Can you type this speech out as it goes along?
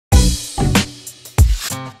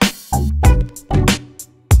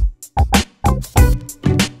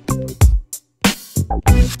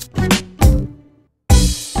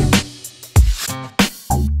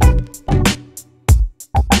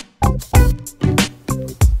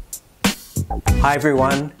Hi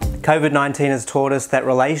everyone. COVID-19 has taught us that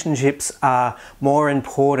relationships are more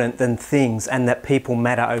important than things and that people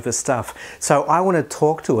matter over stuff. So I want to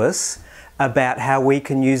talk to us about how we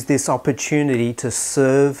can use this opportunity to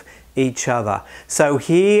serve each other. So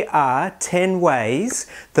here are 10 ways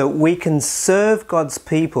that we can serve God's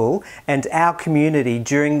people and our community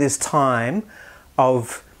during this time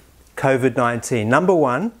of COVID-19. Number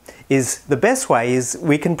one is, the best way is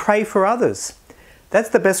we can pray for others. That's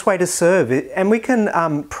the best way to serve. And we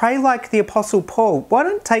can pray like the Apostle Paul. Why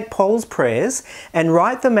don't take Paul's prayers and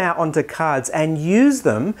write them out onto cards and use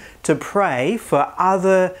them to pray for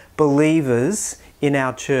other believers in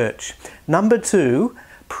our church. Number two,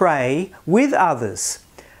 pray with others.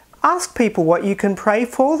 Ask people what you can pray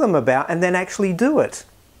for them about and then actually do it.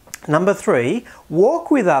 Number three,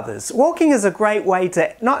 walk with others. Walking is a great way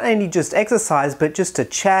to not only just exercise, but just to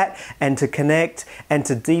chat and to connect and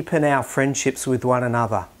to deepen our friendships with one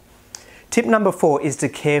another. Tip number four is to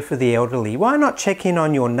care for the elderly. Why not check in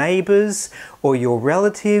on your neighbours or your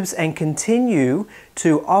relatives and continue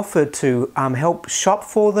to offer to help shop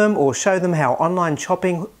for them or show them how online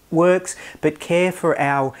shopping works, but care for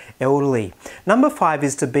our elderly. Number five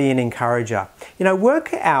is to be an encourager.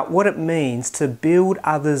 Work out what it means to build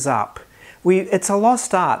others up. It's a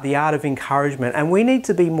lost art, the art of encouragement, and we need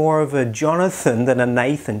to be more of a Jonathan than a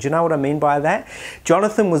Nathan. Do you know what I mean by that?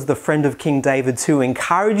 Jonathan was the friend of King David who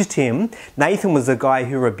encouraged him. Nathan was the guy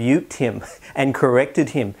who rebuked him and corrected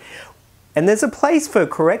him. And there's a place for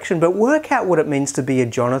correction, but work out what it means to be a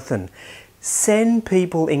Jonathan. Send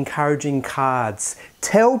people encouraging cards.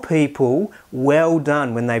 Tell people well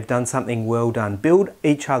done when they've done something well done. Build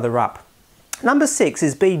each other up. Number six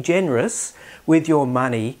is be generous with your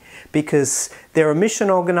money, because there are mission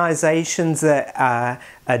organisations that are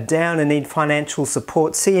down and need financial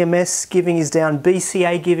support. CMS giving is down,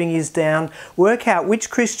 BCA giving is down. Work out which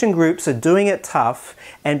Christian groups are doing it tough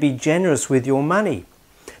and be generous with your money.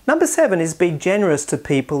 Number seven is be generous to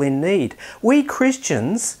people in need. We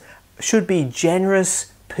Christians should be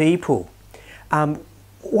generous people.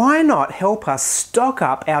 Why not help us stock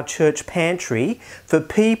up our church pantry for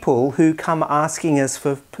people who come asking us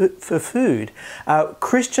for food?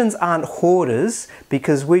 Christians aren't hoarders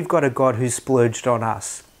because we've got a God who splurged on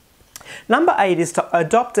us. Number eight is to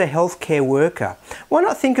adopt a healthcare worker. Why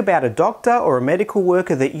not think about a doctor or a medical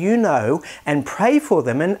worker that you know and pray for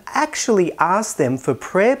them and actually ask them for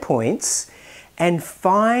prayer points and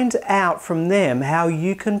find out from them how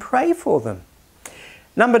you can pray for them.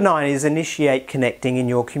 Number nine is initiate connecting in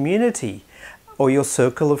your community or your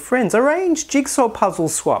circle of friends. Arrange jigsaw puzzle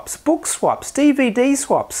swaps, book swaps, DVD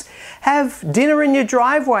swaps. Have dinner in your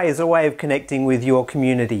driveway as a way of connecting with your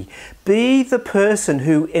community. Be the person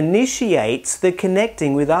who initiates the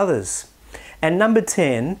connecting with others. And number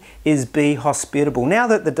 10 is be hospitable. Now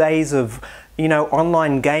that the days of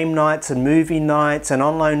online game nights and movie nights and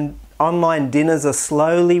online dinners are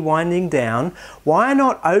slowly winding down, why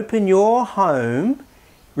not open your home,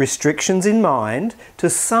 restrictions in mind, to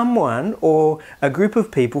someone or a group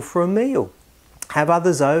of people for a meal? Have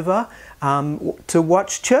others over to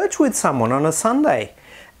watch church with someone on a Sunday.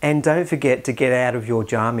 And don't forget to get out of your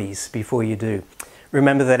jammies before you do.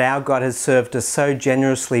 Remember that our God has served us so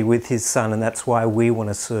generously with His Son, and that's why we want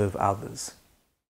to serve others.